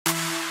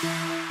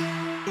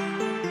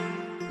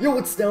Yo,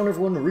 what's down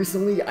everyone?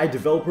 Recently I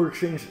developer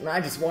exchanged and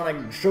I just want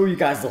to show you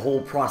guys the whole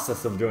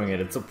process of doing it.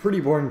 It's a pretty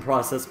boring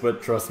process,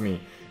 but trust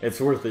me, it's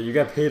worth it. You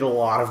get paid a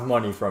lot of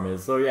money from it.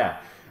 So yeah,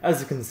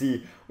 as you can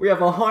see, we have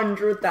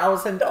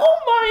 100,000, oh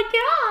my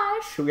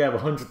gosh! We have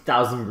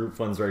 100,000 group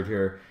funds right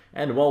here.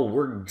 And well,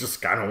 we're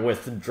just gonna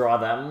withdraw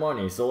that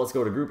money. So let's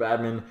go to group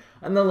admin,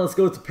 and then let's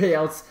go to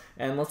payouts,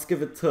 and let's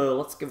give it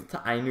to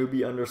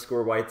INOOBE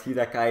underscore YT.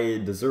 That guy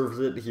deserves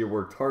it. He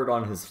worked hard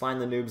on his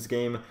Find the Noobs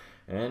game.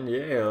 And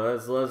yeah,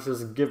 let's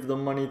just give the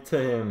money to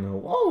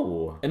him.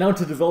 Whoa! And now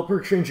to developer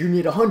exchange, you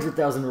need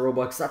 100,000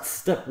 Robux. That's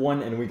step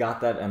 1, and we got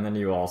that. And then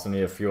you also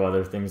need a few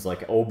other things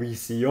like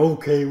OBC.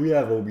 Okay, we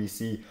have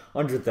OBC.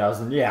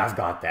 100,000. Yeah, I've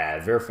got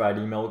that. Verified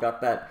email.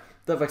 Got that.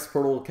 DevX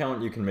portal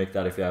account. You can make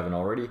that if you haven't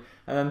already.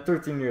 And then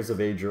 13 years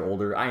of age or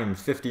older. I am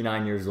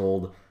 59 years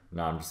old.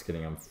 No, I'm just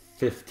kidding. I'm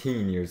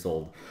 15 years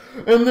old.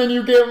 And then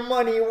you get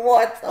money.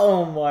 What?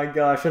 Oh my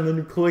gosh. And then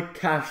you click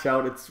cash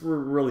out. It's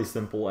really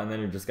simple. And then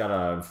you just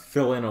gotta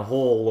fill in a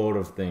whole load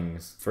of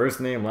things.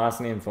 First name, last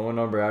name, phone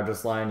number,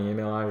 address line,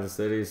 email address,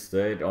 city,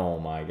 state. Oh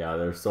my god,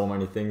 there's so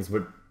many things,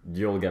 but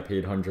you'll get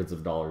paid hundreds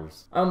of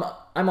dollars. I'm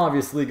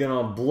obviously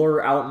gonna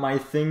blur out my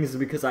things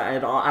because I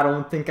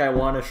don't think I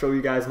want to show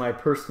you guys my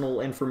personal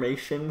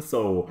information,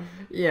 so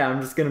yeah, I'm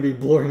just gonna be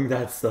blurring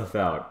that stuff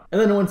out. And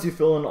then once you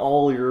fill in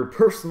all your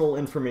personal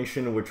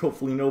information, which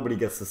hopefully nobody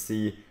gets to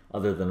see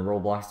other than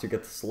Roblox, you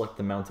get to select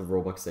the amount of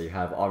Robux that you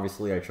have.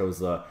 Obviously, I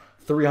chose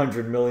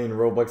 300 million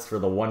Robux for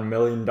the $1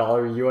 million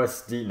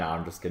USD. Nah,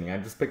 I'm just kidding. I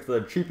just picked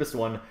the cheapest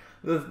one,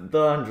 the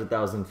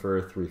 100,000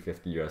 for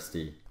 350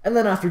 USD. And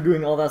then after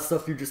doing all that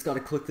stuff, you just gotta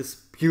click this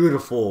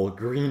beautiful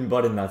green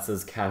button that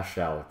says cash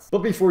out. But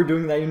before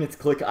doing that, you need to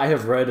click I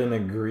have read and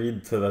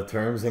agreed to the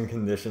terms and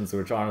conditions,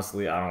 which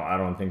honestly, I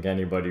don't think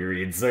anybody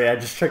reads. So yeah,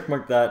 just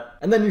checkmark that.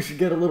 And then you should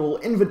get a little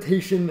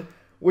invitation,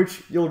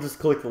 which you'll just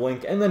click the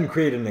link and then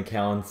create an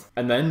account.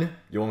 And then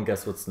you won't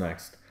guess what's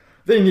next.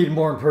 They need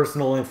more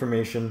personal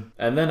information.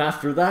 And then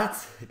after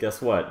that,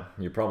 guess what?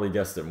 You probably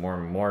guessed it,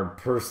 more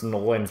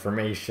personal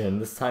information.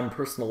 This time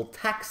personal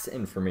tax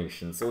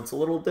information, so it's a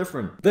little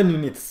different. Then you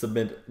need to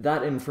submit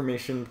that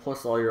information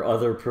plus all your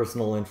other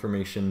personal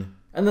information.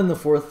 And then the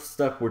fourth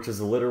step, which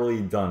is literally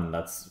done.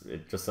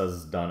 It just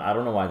says done. I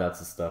don't know why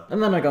that's a step.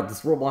 And then I got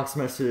this Roblox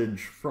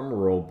message from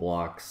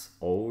Roblox.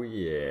 Oh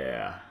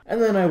yeah.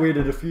 And then I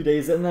waited a few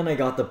days, and then I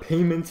got the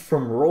payment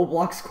from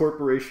Roblox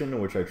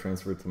Corporation, which I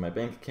transferred to my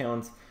bank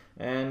account.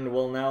 And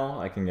well,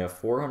 now I can get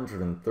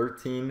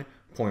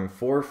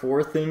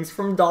 413.44 things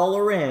from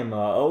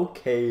Dollarama.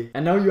 Okay.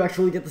 And now you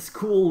actually get this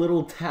cool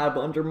little tab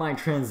under my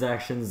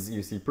transactions.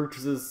 You see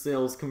purchases,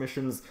 sales,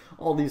 commissions,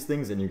 all these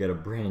things, and you get a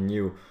brand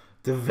new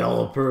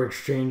developer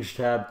exchange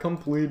tab.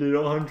 Completed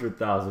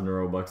 100,000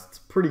 Robux. It's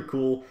pretty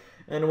cool.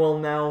 And well,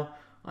 now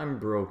I'm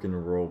broke in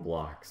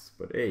Roblox.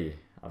 But hey,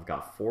 I've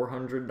got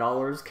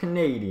 $400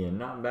 Canadian.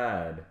 Not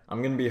bad.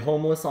 I'm gonna be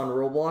homeless on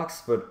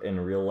Roblox, but in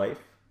real life,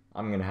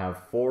 I'm gonna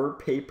have 4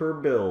 paper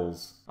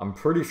bills. I'm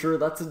pretty sure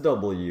that's a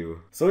W.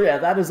 So yeah,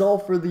 that is all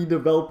for the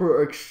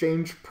developer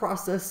exchange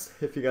process.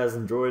 If you guys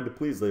enjoyed,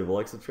 please leave a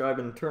like, subscribe,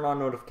 and turn on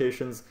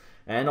notifications.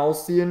 And I'll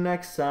see you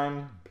next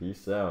time.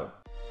 Peace out.